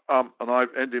 and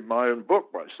I've ended my own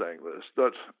book by saying this,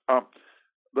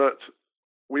 that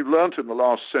we've learned in the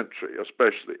last century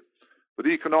especially that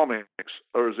economics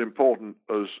are as important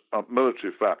as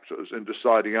military factors in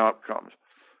deciding outcomes.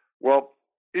 Well,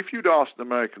 if you'd asked an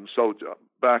American soldier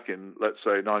back in, let's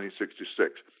say,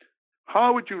 1966,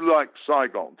 how would you like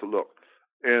Saigon to look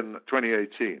in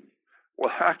 2018?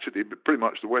 Well, actually, pretty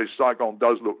much the way Saigon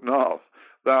does look now.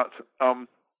 That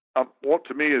what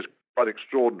to me is quite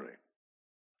extraordinary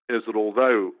is that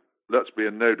although, let's be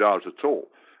in no doubt at all,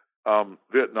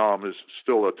 Vietnam is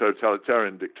still a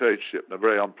totalitarian dictatorship and a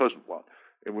very unpleasant one,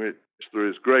 in which there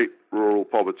is great rural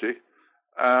poverty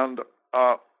and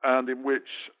in which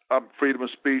freedom of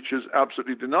speech is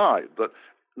absolutely denied. That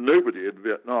nobody in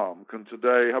Vietnam can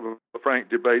today have a frank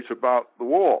debate about the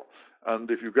war.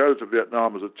 And if you go to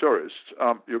Vietnam as a tourist,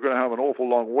 you're going to have an awful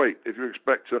long wait if you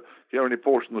expect to hear any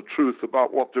portion of the truth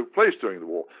about what took place during the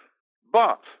war.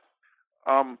 But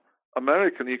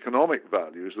American economic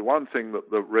values, the one thing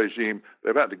that the regime,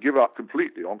 they've had to give up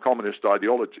completely on communist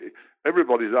ideology.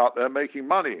 Everybody's out there making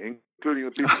money, including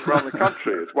the people around the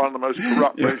country. It's one of the most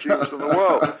corrupt regimes in the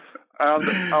world. And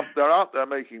they're out there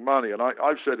making money. And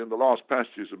I've said in the last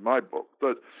passages of my book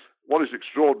that what is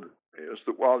extraordinary is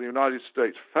that while the United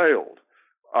States failed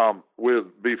with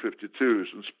B-52s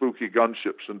and spooky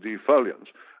gunships and defoliants,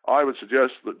 I would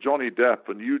suggest that Johnny Depp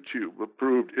and YouTube have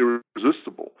proved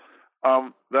irresistible.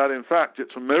 That in fact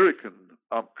it's American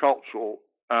cultural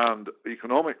and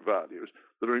economic values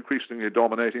that are increasingly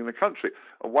dominating the country.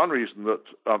 And one reason that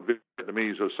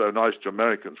Vietnamese are so nice to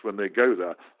Americans when they go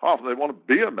there, half of them want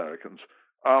to be Americans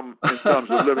in terms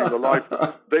of living the life.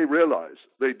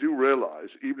 They do realize,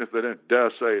 even if they don't dare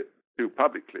say it too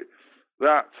publicly,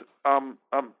 that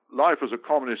life as a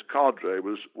communist cadre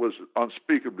was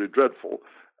unspeakably dreadful.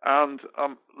 And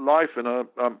life in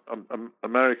an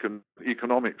American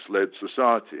economics-led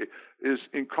society is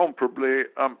incomparably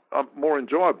more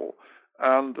enjoyable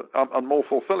and more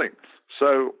fulfilling.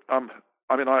 So,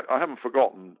 I haven't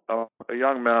forgotten a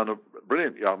young man, a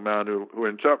brilliant young man who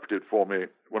interpreted for me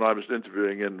when I was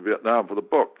interviewing in Vietnam for the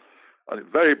book, a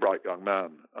very bright young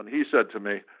man. And he said to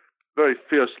me, very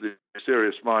fiercely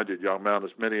serious-minded young man,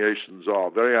 as many Asians are,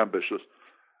 very ambitious.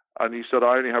 And he said,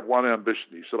 I only have one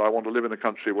ambition. He said, I want to live in a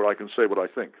country where I can say what I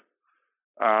think.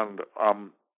 And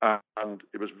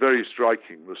it was very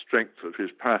striking, the strength of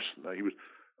his passion. He was,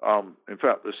 in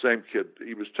fact, the same kid,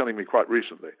 he was telling me quite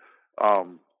recently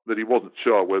that he wasn't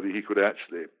sure whether he could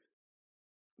actually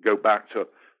go back to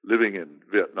living in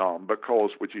Vietnam,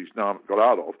 which he's now got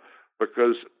out of,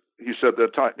 because he said they're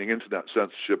tightening internet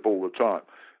censorship all the time.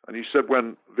 And he said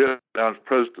when Vietnam's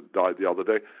president died the other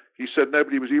day, he said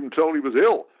nobody was even told he was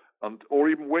ill, or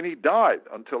even when he died,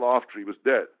 until after he was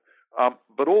dead.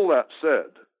 But all that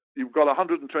said, you've got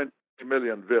 120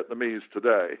 million Vietnamese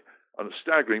today, and a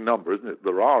staggering number, isn't it?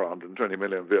 There are 120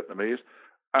 million Vietnamese,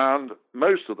 and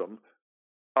most of them,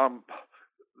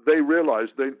 they realize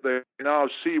they now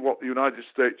see what the United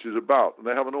States is about, and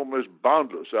they have an almost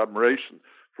boundless admiration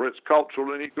for its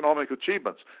cultural and economic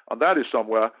achievements. And that is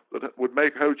somewhere that would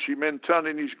make Ho Chi Minh turn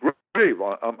in his grave.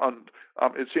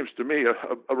 It seems to me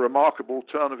a remarkable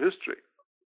turn of history.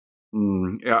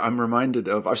 Yeah, I'm reminded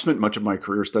of, I've spent much of my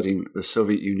career studying the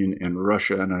Soviet Union and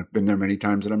Russia, and I've been there many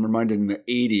times, and I'm reminded in the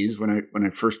 80s when I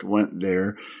first went there,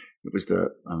 it was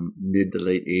the mid to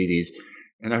late 80s,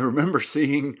 and I remember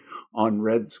seeing on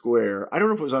Red Square, I don't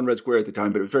know if it was on Red Square at the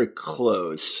time, but it was very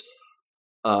close,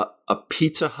 a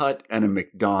Pizza Hut and a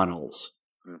McDonald's.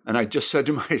 And I just said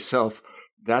to myself,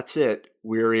 that's it,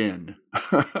 we're in.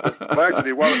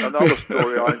 Actually, another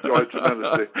story I enjoyed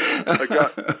tremendously.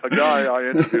 A guy I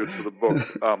interviewed for the book,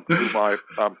 whom I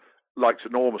liked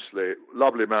enormously,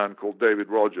 lovely man called David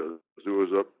Rogers, who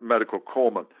was a medical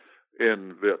corpsman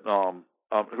in Vietnam,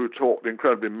 who talked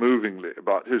incredibly movingly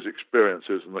about his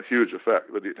experiences and the huge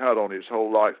effect that it had on his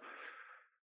whole life.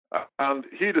 And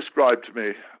he described to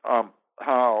me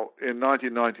how in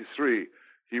 1993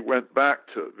 he went back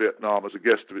to Vietnam as a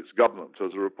guest of its government,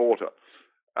 as a reporter.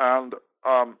 And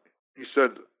he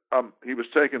said he was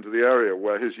taken to the area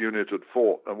where his unit had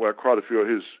fought and where quite a few of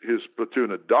his platoon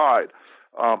had died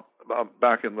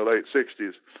back in the late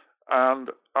 60s. And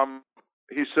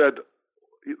he said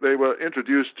they were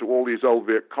introduced to all these old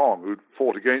Viet Cong who'd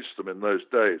fought against them in those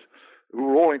days, who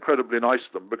were all incredibly nice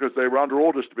to them because they were under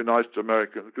orders to be nice to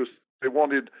Americans because they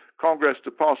wanted Congress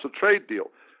to pass a trade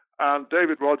deal. And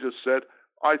David Rogers said,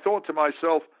 I thought to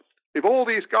myself, if all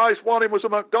these guys wanted was a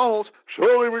McDonald's,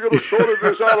 surely we could have sorted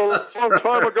this out a long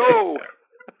time ago.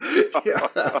 Yeah,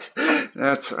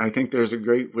 I think there's a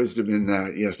great wisdom in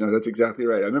that. Yes, no, that's exactly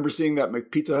right. I remember seeing that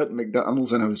Pizza Hut and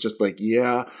McDonald's, and I was just like,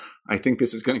 yeah, I think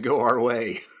this is going to go our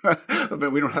way. I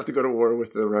mean, we don't have to go to war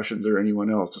with the Russians or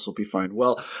anyone else. This will be fine.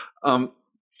 Well,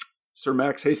 Sir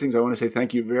Max Hastings, I want to say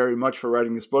thank you very much for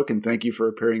writing this book, and thank you for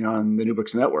appearing on the New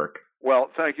Books Network.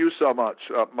 Well, thank you so much,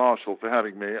 Marshall, for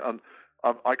having me. And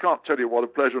I can't tell you what a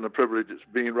pleasure and a privilege it's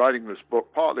been writing this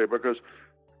book, partly because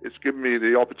it's given me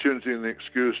the opportunity and the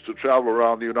excuse to travel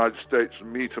around the United States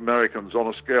and meet Americans on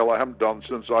a scale I haven't done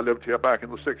since I lived here back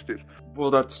in the 60s. Well,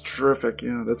 that's terrific.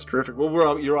 Yeah, that's terrific.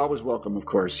 Well, you're always welcome, of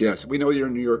course. Yes, we know you're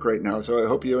in New York right now, so I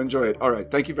hope you enjoy it. All right.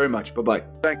 Thank you very much. Bye-bye.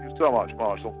 Thank you so much,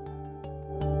 Marshall.